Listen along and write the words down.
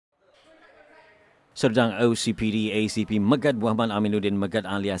Serdang OCPD ACP Megat Muhammad Aminuddin Megat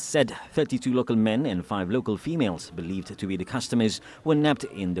alias said 32 local men and 5 local females believed to be the customers were nabbed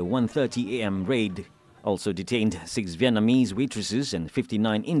in the 1:30 a.m. raid. Also detained 6 Vietnamese waitresses and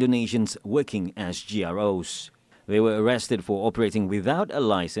 59 Indonesians working as GROs. They were arrested for operating without a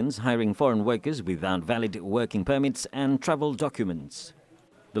license, hiring foreign workers without valid working permits and travel documents.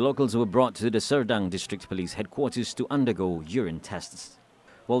 The locals were brought to the Serdang District Police Headquarters to undergo urine tests,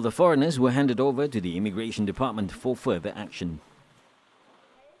 while the foreigners were handed over to the Immigration Department for further action.